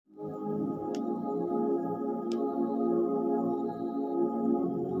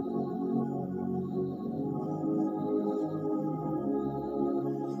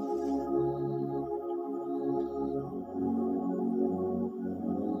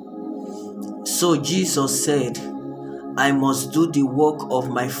So Jesus said, I must do the work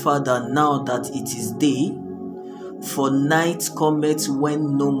of my Father now that it is day, for night cometh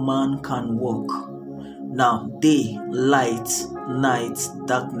when no man can walk. Now day, light, night,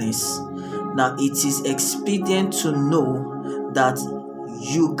 darkness. Now it is expedient to know that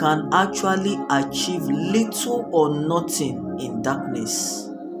you can actually achieve little or nothing in darkness.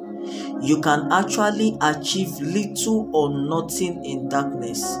 You can actually achieve little or nothing in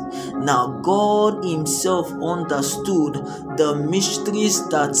darkness. Now, God Himself understood the mysteries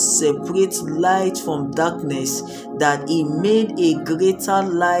that separate light from darkness, that He made a greater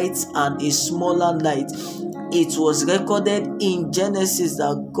light and a smaller light. It was recorded in Genesis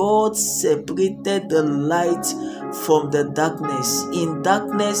that God separated the light from the darkness. In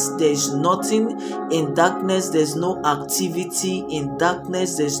darkness, there is nothing. In darkness, there is no activity. In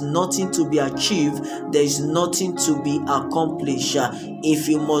darkness, there is nothing to be achieved. There is nothing to be accomplished. If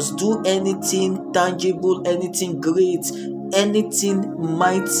you must do anything tangible, anything great, anything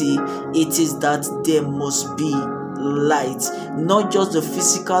mighty, it is that there must be light. Not just the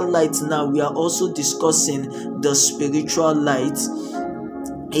physical light. Now we are also discussing the spiritual light.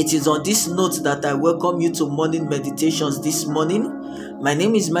 It is on this note that I welcome you to morning meditations this morning. My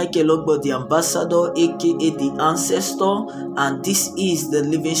name is Michael Ogbo, the ambassador, aka the ancestor, and this is the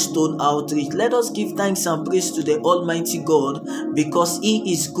Livingstone Outreach. Let us give thanks and praise to the Almighty God, because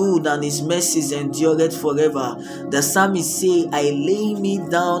He is good and His mercies endureth forever. The psalmist say, I lay me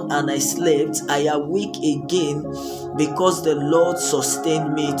down and I slept, I awake again, because the Lord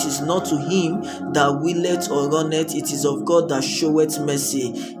sustained me. It is not to him that willeth or runneth, it is of God that showeth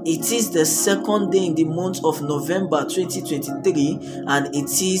mercy. It is the second day in the month of November 2023, and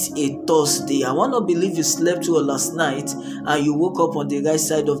it is a Thursday. I want to believe you slept well last night and you woke up on the right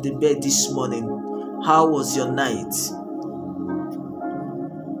side of the bed this morning. How was your night?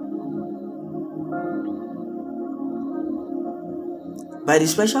 By the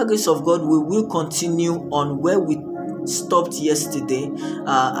special grace of God, we will continue on where we stopped yesterday.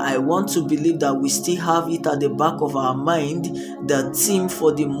 I want to believe that we still have it at the back of our mind, the theme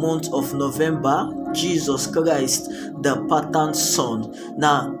for the month of November, Jesus Christ, the pattern son.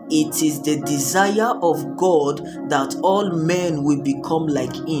 Now, it is the desire of God that all men will become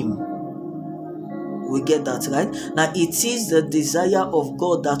like Him. We get that, right? Now, it is the desire of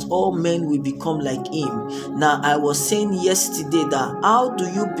God that all men will become like Him. Now, I was saying yesterday that how do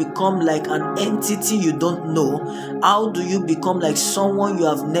you become like an entity you don't know? How do you become like someone you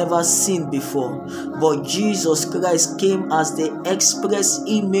have never seen before? But Jesus Christ came as the express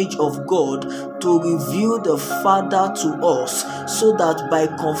image of God to reveal the Father to us, so that by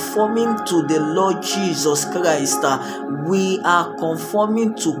conforming to the Lord Jesus Christ, we are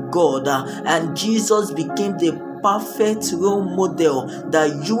conforming to God, and Jesus became the perfect role model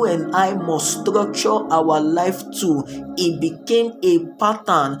that you and I must structure our life to. It became a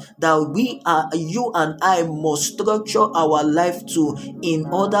pattern that you and I must structure our life to in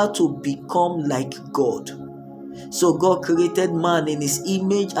order to become like God. So God created man in His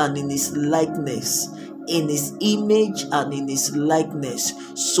image and in His likeness. In His image and in His likeness.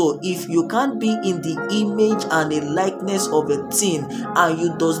 So if you can't be in the image and the likeness of a thing and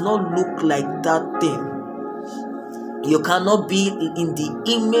you does not look like that thing, you cannot be in the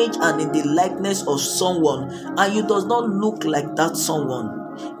image and in the likeness of someone and you does not look like that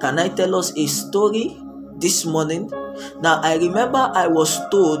someone. Can I tell us a story this morning? Now, I remember I was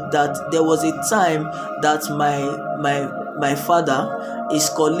told that there was a time that my father, his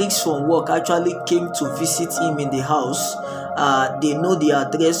colleagues from work actually came to visit him in the house. They know the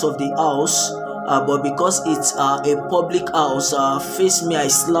address of the house, but because it's a public house, face me I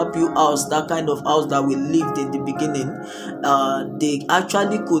slap you house, that kind of house that we lived in the beginning, they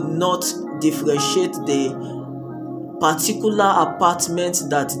actually could not differentiate the particular apartment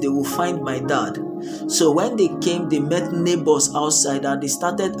that they will find my dad. So when they came, they met neighbors outside and they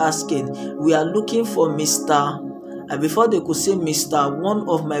started asking, we are looking for Mr. And before they could say Mr., one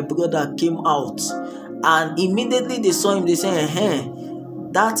of my brother came out, and immediately they saw him. They said,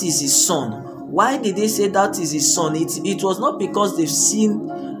 that is his son. Why did they say that is his son? It was not because they've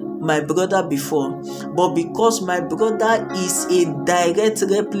seen my brother before, but because my brother is a direct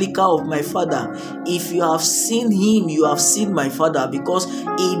replica of my father. If you have seen him, you have seen my father, because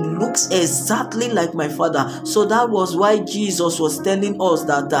he looks exactly like my father. So that was why Jesus was telling us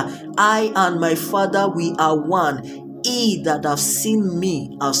that I and my father, we are one. he that have seen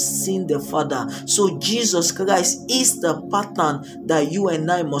me have seen the Father. So Jesus Christ is the pattern that you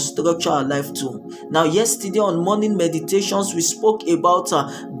and I must structure our life to. Now, yesterday on morning meditations, we spoke about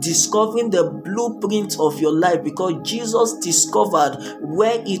discovering the blueprint of your life, because Jesus discovered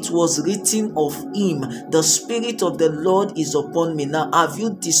where it was written of him, the Spirit of the Lord is upon me. Now, have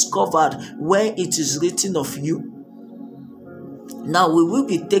you discovered where it is written of you? Now we will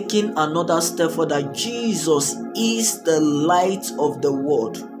be taking another step further. Jesus is the light of the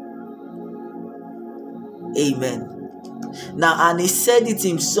world. Amen. Now, and he said it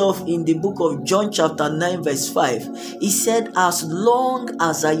himself in the book of John chapter 9 verse 5. He said, as long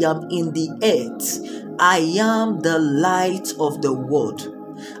as I am in the earth, I am the light of the world.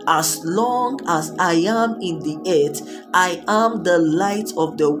 As long as I am in the earth, I am the light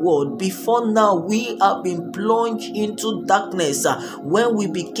of the world. Before now, we have been plunged into darkness when we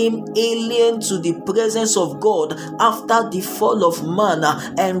became alien to the presence of God after the fall of man,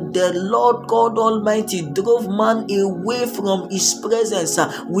 and the Lord God Almighty drove man away from his presence.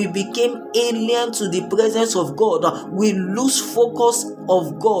 We became alien to the presence of God. We lose focus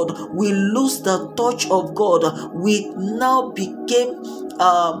of God. We lose the touch of God. We now became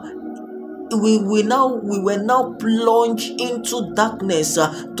we were now plunged into darkness,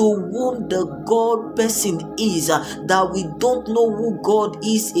 to whom the God person is, that we don't know who God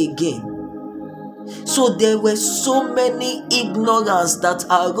is again. So there were so many ignorance that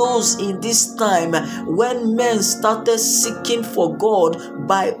arose in this time when men started seeking for God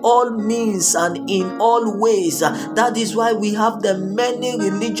by all means and in all ways. That is why we have the many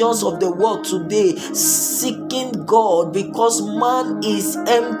religions of the world today seeking God, because man is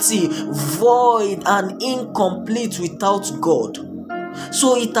empty, void, and incomplete without God.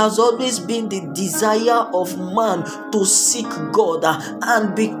 So it has always been the desire of man to seek God,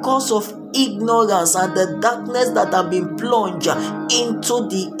 and because of ignorance and the darkness that have been plunged into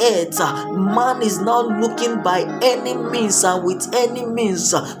the earth, man is now looking by any means and with any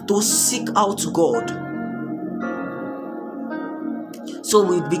means to seek out God. So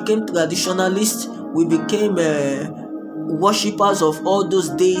we became traditionalists, we became worshippers of all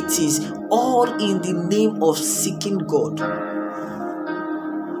those deities, all in the name of seeking God.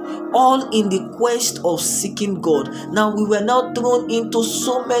 All in the quest of seeking God. Now we were now thrown into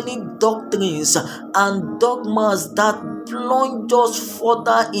so many doctrines and dogmas that plunge us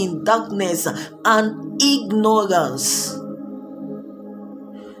further in darkness and ignorance.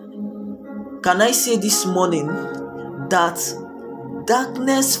 Can I say this morning that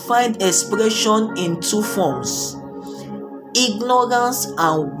darkness finds expression in two forms: ignorance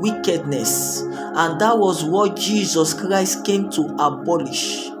and wickedness, and that was what Jesus Christ came to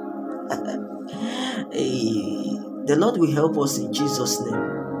abolish. The Lord will help us in Jesus'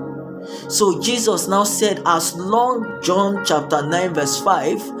 name. So Jesus now said, John chapter 9 verse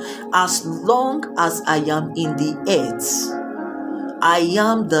 5, as long as I am in the earth, I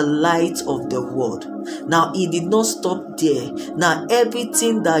am the light of the world. Now he did not stop there. Now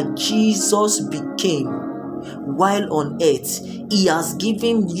everything that Jesus became while on earth, he has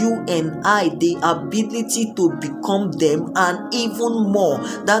given you and I the ability to become them, and even more.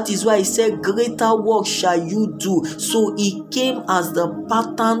 That is why he said, greater work shall you do. So he came as the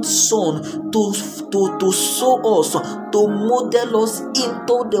pattern son to show us, to model us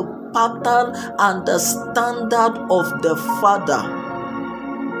into the pattern and the standard of the Father.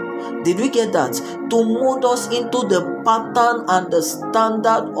 Did we get that? To mold us into the pattern and the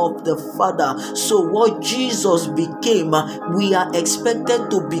standard of the Father. So what Jesus became, we are expected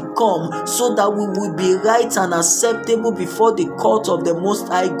to become, so that we will be right and acceptable before the court of the Most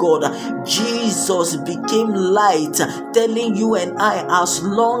High God. Jesus became light, telling you and I, as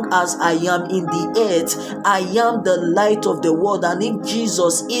long as I am in the earth, I am the light of the world. And if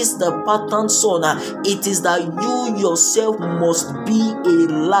Jesus is the pattern son, it is that you yourself must be a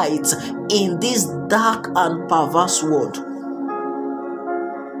light in this dark and perverse world.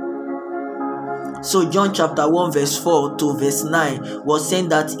 So John chapter 1 verse 4 to verse 9 was saying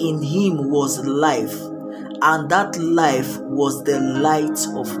that in him was life, and that life was the light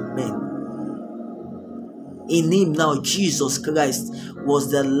of men. In him now, Jesus Christ was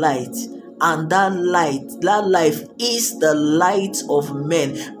the light, and that life is the light of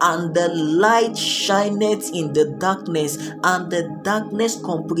men, and the light shineth in the darkness, and the darkness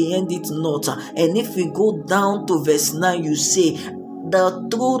comprehend it not. And if we go down to verse 9, you say, the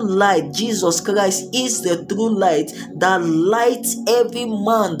true light, Jesus Christ is the true light that lights every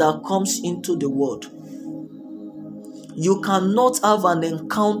man that comes into the world. You cannot have an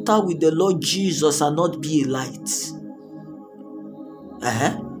encounter with the Lord Jesus and not be a light.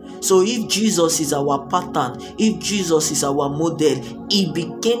 So if Jesus is our pattern, if Jesus is our model, he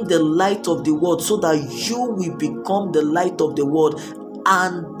became the light of the world so that you will become the light of the world.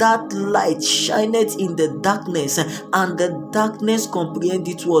 And that light shineth in the darkness, and the darkness comprehend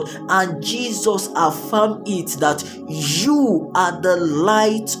it well. And Jesus affirmed it that you are the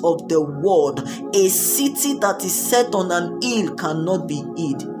light of the world. A city that is set on an hill cannot be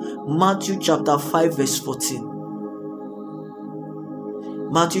hid. Matthew chapter 5 verse 14.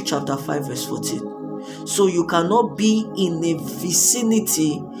 Matthew chapter 5 verse 14. So you cannot be in a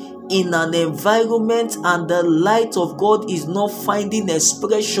vicinity, in an environment, and the light of God is not finding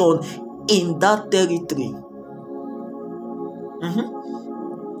expression in that territory.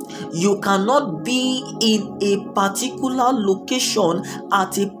 You cannot be in a particular location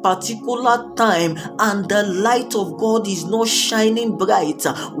at a particular time and the light of God is not shining bright.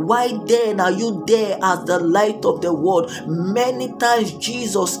 Why then are you there as the light of the world? Many times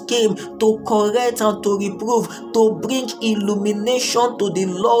Jesus came to correct and to reprove, to bring illumination to the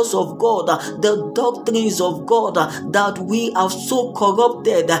laws of God, the doctrines of God that we have so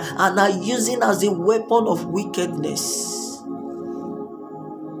corrupted and are using as a weapon of wickedness.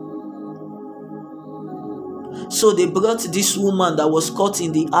 So they brought this woman that was caught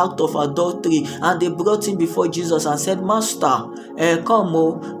in the act of adultery, and they brought him before Jesus and said, Master,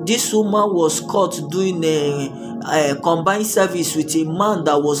 this woman was caught doing a combined service with a man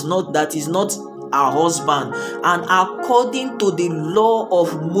that is not her husband, and according to the law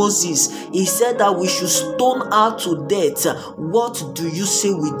of Moses, he said that we should stone her to death. What do you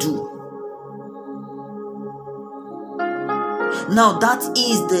say we do? Now that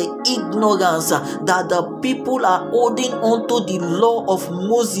is the ignorance that the people are holding onto the law of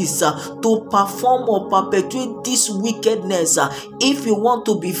Moses to perform or perpetuate this wickedness. If you want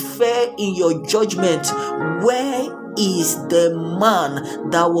to be fair in your judgment, where is the man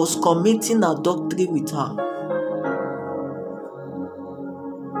that was committing adultery with her?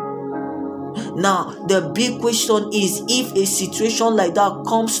 Now, the big question is, if a situation like that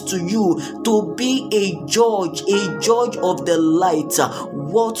comes to you to be a judge of the light,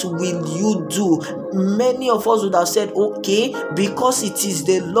 what will you do? Many of us would have said, okay, because it is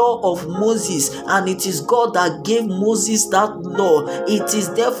the law of Moses and it is God that gave Moses that law, it is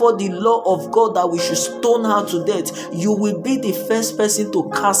therefore the law of God that we should stone her to death. You will be the first person to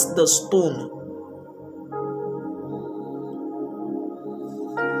cast the stone.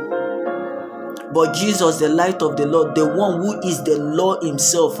 But Jesus, the light of the Lord, the one who is the law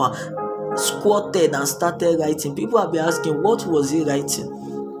himself, squatted and started writing. People have been asking, what was he writing?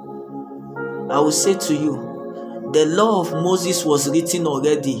 I will say to you, the law of Moses was written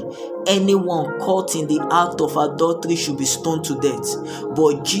already. Anyone caught in the act of adultery should be stoned to death.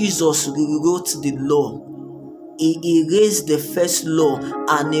 But Jesus rewrote the law. He erased the first law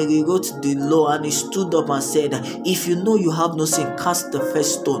and he rewrote the law, and he stood up and said, if you know you have no sin, cast the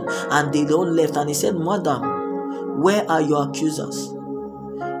first stone. And they all left, and he said, Madam, where are your accusers?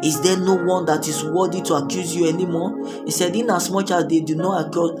 Is there no one that is worthy to accuse you anymore? He said, inasmuch as they do not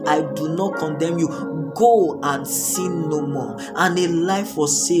accuse, I do not condemn you. Go and sin no more. And a life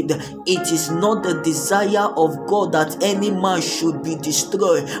was saved. It is not the desire of God that any man should be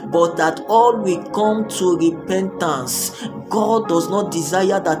destroyed, but that all will come to repentance. God does not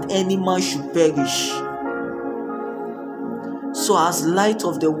desire that any man should perish. So as light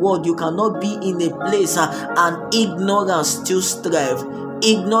of the world, you cannot be in a place and ignorance still strive.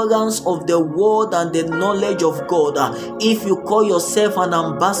 Ignorance of the word and the knowledge of God. If you call yourself an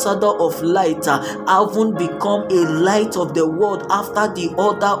ambassador of light, haven't become a light of the world after the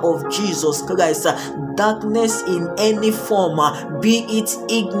order of Jesus Christ, darkness in any form, be it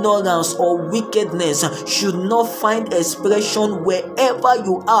ignorance or wickedness, should not find expression wherever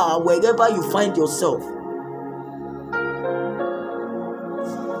you are, wherever you find yourself.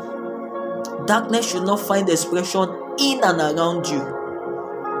 Darkness should not find expression in and around you.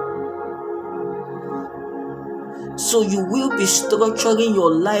 So you will be structuring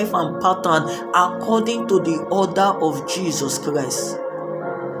your life and pattern according to the order of Jesus Christ.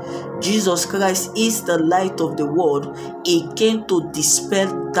 Jesus Christ is the light of the world. He came to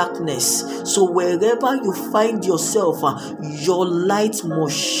dispel darkness. So wherever you find yourself, your light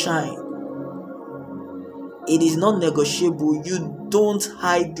must shine. It is not negotiable. You don't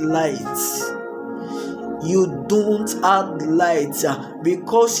hide light. You don't add light,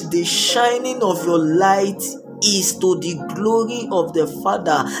 because the shining of your light is to the glory of the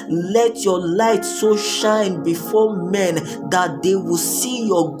Father. Let your light so shine before men that they will see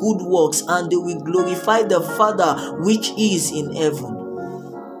your good works and they will glorify the Father which is in heaven.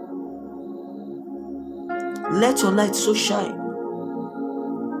 Let your light so shine.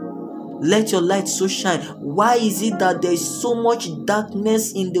 Let your light so shine. Why is it that there is so much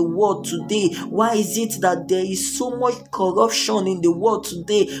darkness in the world today? Why is it that there is so much corruption in the world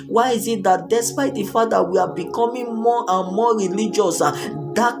today? Why is it that despite the fact that we are becoming more and more religious,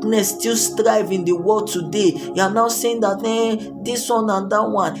 darkness still strive in the world today? You are now saying that this one and that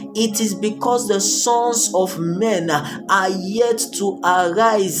one. It is because the sons of men are yet to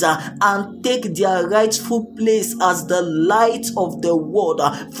arise and take their rightful place as the light of the world.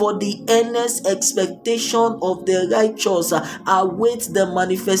 For the earnest expectation of the righteous awaits the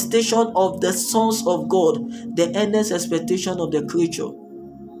manifestation of the sons of God. The earnest expectation of the creature,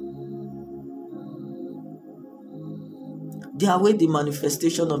 they await the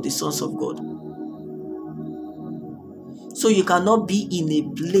manifestation of the sons of God. So you cannot be in a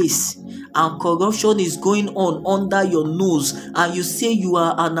place and corruption is going on under your nose, and you say you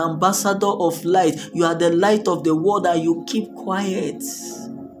are an ambassador of light, you are the light of the world, and you keep quiet.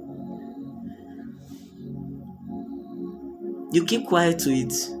 You keep quiet to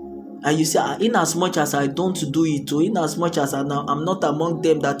it. And you say, in as much as I don't do it, or in as much as I'm not among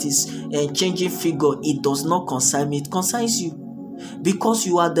them that is changing figure, it does not concern me. It concerns you. Because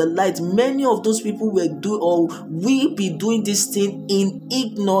you are the light. Many of those people will be doing this thing in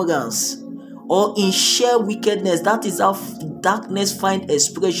ignorance or in sheer wickedness. That is how darkness find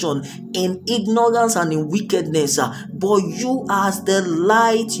expression, in ignorance and in wickedness. But you as the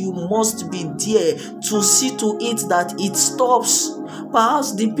light, you must be there to see to it that it stops.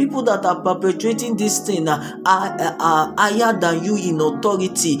 Perhaps the people that are perpetrating this thing are higher than you in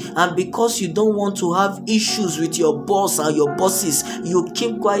authority, and because you don't want to have issues with your boss and your bosses, you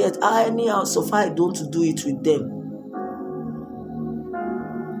keep quiet. Anyhow, so far I don't do it with them.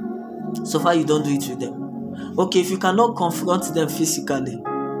 So far you don't do it with them. Okay, if you cannot confront them physically,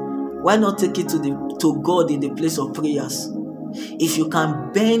 why not take it to God in the place of prayers? If you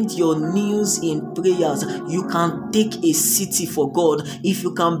can bend your knees in prayers, you can take a city for God. If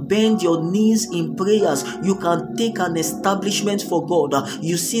you can bend your knees in prayers, you can take an establishment for God.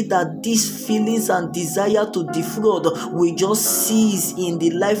 You see that these feelings and desire to defraud will just cease in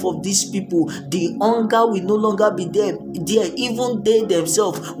the life of these people. The hunger will no longer be there. Even they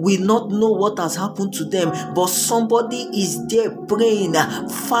themselves will not know what has happened to them, but somebody is there praying,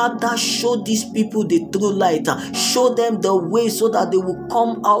 Father, show these people the true light. Show them the way so that they will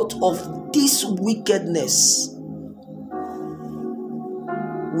come out of this wickedness.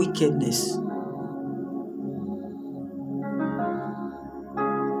 Wickedness.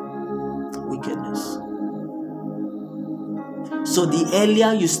 So the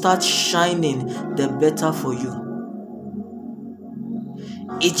earlier you start shining, the better for you.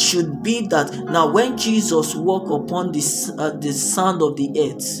 It should be that now when Jesus walked upon the sand of the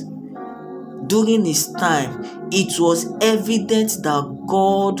earth, during his time, it was evident that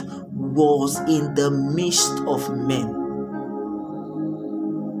God was in the midst of men.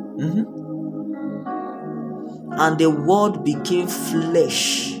 And the word became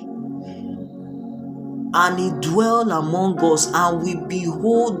flesh, and he dwelt among us, and we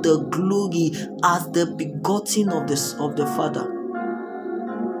behold the glory as the begotten of the Father.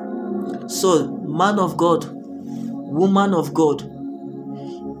 So, man of God, woman of God,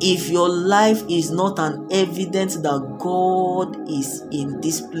 if your life is not an evidence that God is in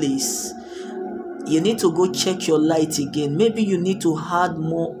this place, you need to go check your light again. Maybe you need to add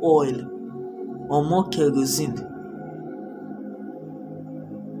more oil or more kerosene.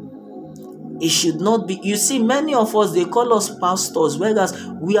 It should not be. You see, many of us, they call us pastors, whereas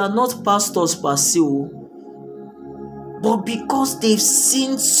we are not pastors per se. But because they've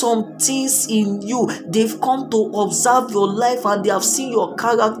seen some things in you, they've come to observe your life and they have seen your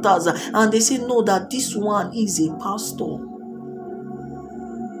characters, and they say, no, that this one is a pastor.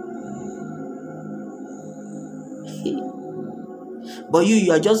 But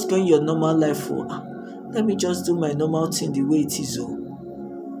you are just going your normal life for, let me just do my normal thing the way it is.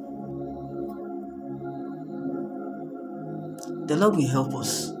 The Lord will help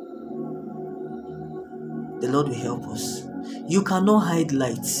us. The Lord will help us. You cannot hide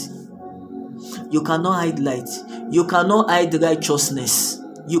light. You cannot hide light. You cannot hide righteousness.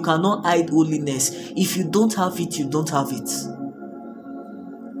 You cannot hide holiness. If you don't have it, you don't have it.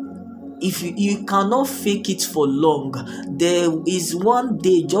 If you cannot fake it for long, there is one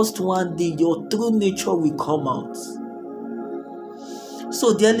day, just one day, your true nature will come out.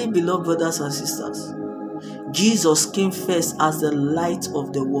 So, dearly beloved brothers and sisters, Jesus came first as the light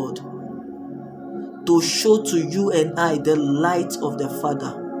of the world, to show to you and I the light of the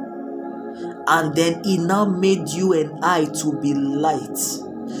Father. And then he now made you and I to be light,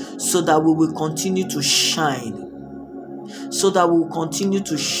 so that we will continue to shine, so that we will continue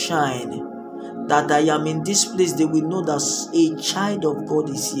to shine. That I am in this place, they will know that a child of God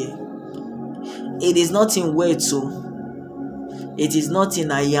is here. It is not in words, so it is not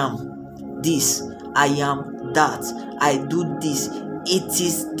in I am this, I am that, I do this. It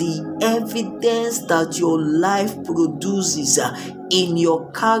is the evidence that your life produces in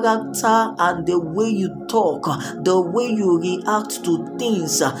your character and the way you talk, the way you react to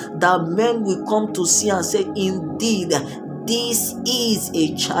things, that men will come to see and say, indeed, this is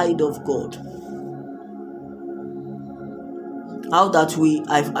a child of God. How that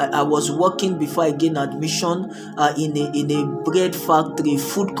I was working before I gained admission in a bread factory,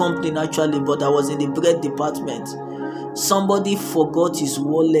 food company actually, but I was in the bread department. Somebody forgot his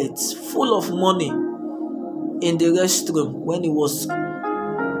wallet full of money in the restroom when he was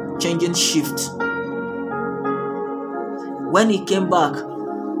changing shift. When he came back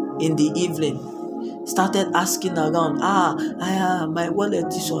in the evening, started asking around, my wallet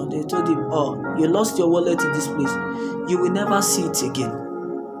is on. They told him, oh, you lost your wallet in this place. You will never see it again.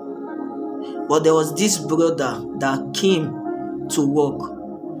 But there was this brother that came to work.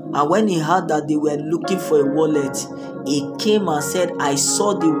 And when he heard that they were looking for a wallet, he came and said, I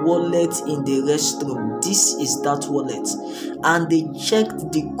saw the wallet in the restroom. This is that wallet. And they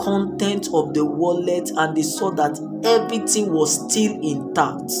checked the content of the wallet and they saw that everything was still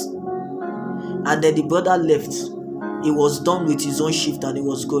intact. And then the brother left. He was done with his own shift and he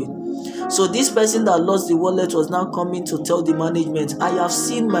was going. So this person that lost the wallet was now coming to tell the management, I have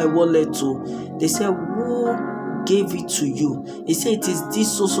seen my wallet too. They said, who gave it to you? He said, it is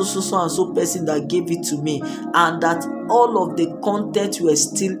this so and so person that gave it to me, and that all of the content were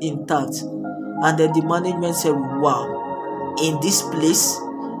still intact. And then the management said, wow, in this place,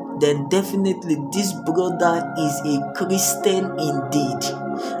 then definitely this brother is a Christian indeed.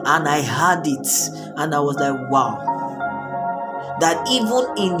 And I heard it and I was like, wow. That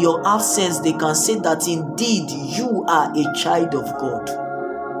even in your absence, they can say that indeed you are a child of God.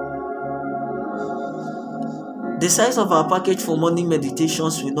 The size of our package for morning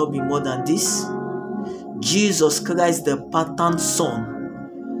meditations will not be more than this. Jesus Christ, the patterned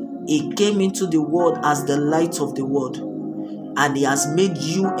Son, He came into the world as the light of the world, and He has made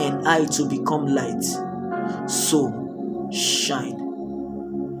you and I to become light. So, shine.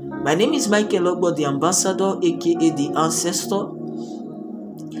 My name is Michael Ogbo, the ambassador, aka the ancestor.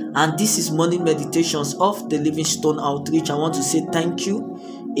 And this is morning meditations of the Livingstone Outreach. I want to say thank you,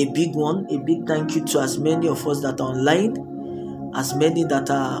 a big thank you to as many of us that are online, as many that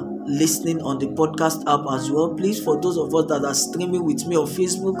are listening on the podcast app as well. Please, for those of us that are streaming with me on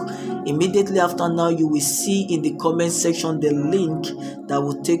Facebook, immediately after now, you will see in the comment section the link that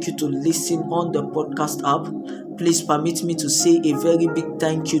will take you to listen on the podcast app. Please permit me to say a very big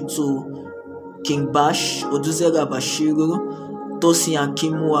thank you to King Bash, Oduzera Bashiru, Tosi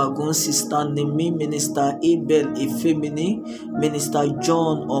Akimu Agun, Sister Nemi, Minister Abel Efemini, Minister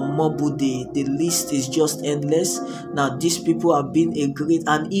John Omobude. The list is just endless. Now, these people have been a great,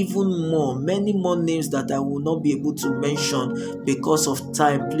 and even more, many more names that I will not be able to mention because of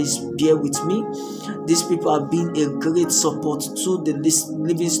time. Please bear with me. These people have been a great support to the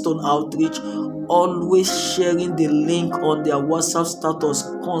Livingstone Outreach, always sharing the link on their WhatsApp status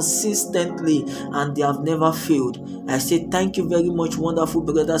consistently, and they have never failed. I say thank you very much, wonderful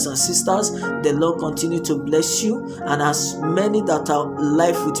brothers and sisters. The Lord continue to bless you, and as many that are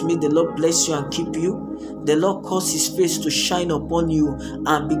live with me, the Lord bless you and keep you. The Lord cause His face to shine upon you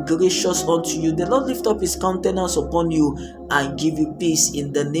and be gracious unto you. The Lord lift up His countenance upon you and give you peace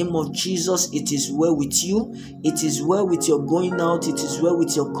in the name of Jesus. It is well with you. It is well with your going out. It is well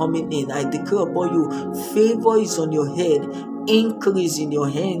with your coming in. I declare upon you, favor is on your head, increase in your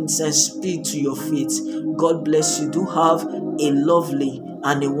hands, and speed to your feet. God bless you. Do have a lovely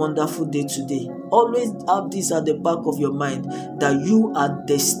and a wonderful day today. Always have this at the back of your mind, that you are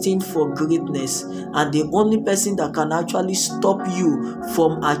destined for greatness, and the only person that can actually stop you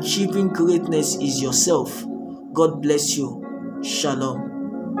from achieving greatness is yourself. God bless you. Shalom.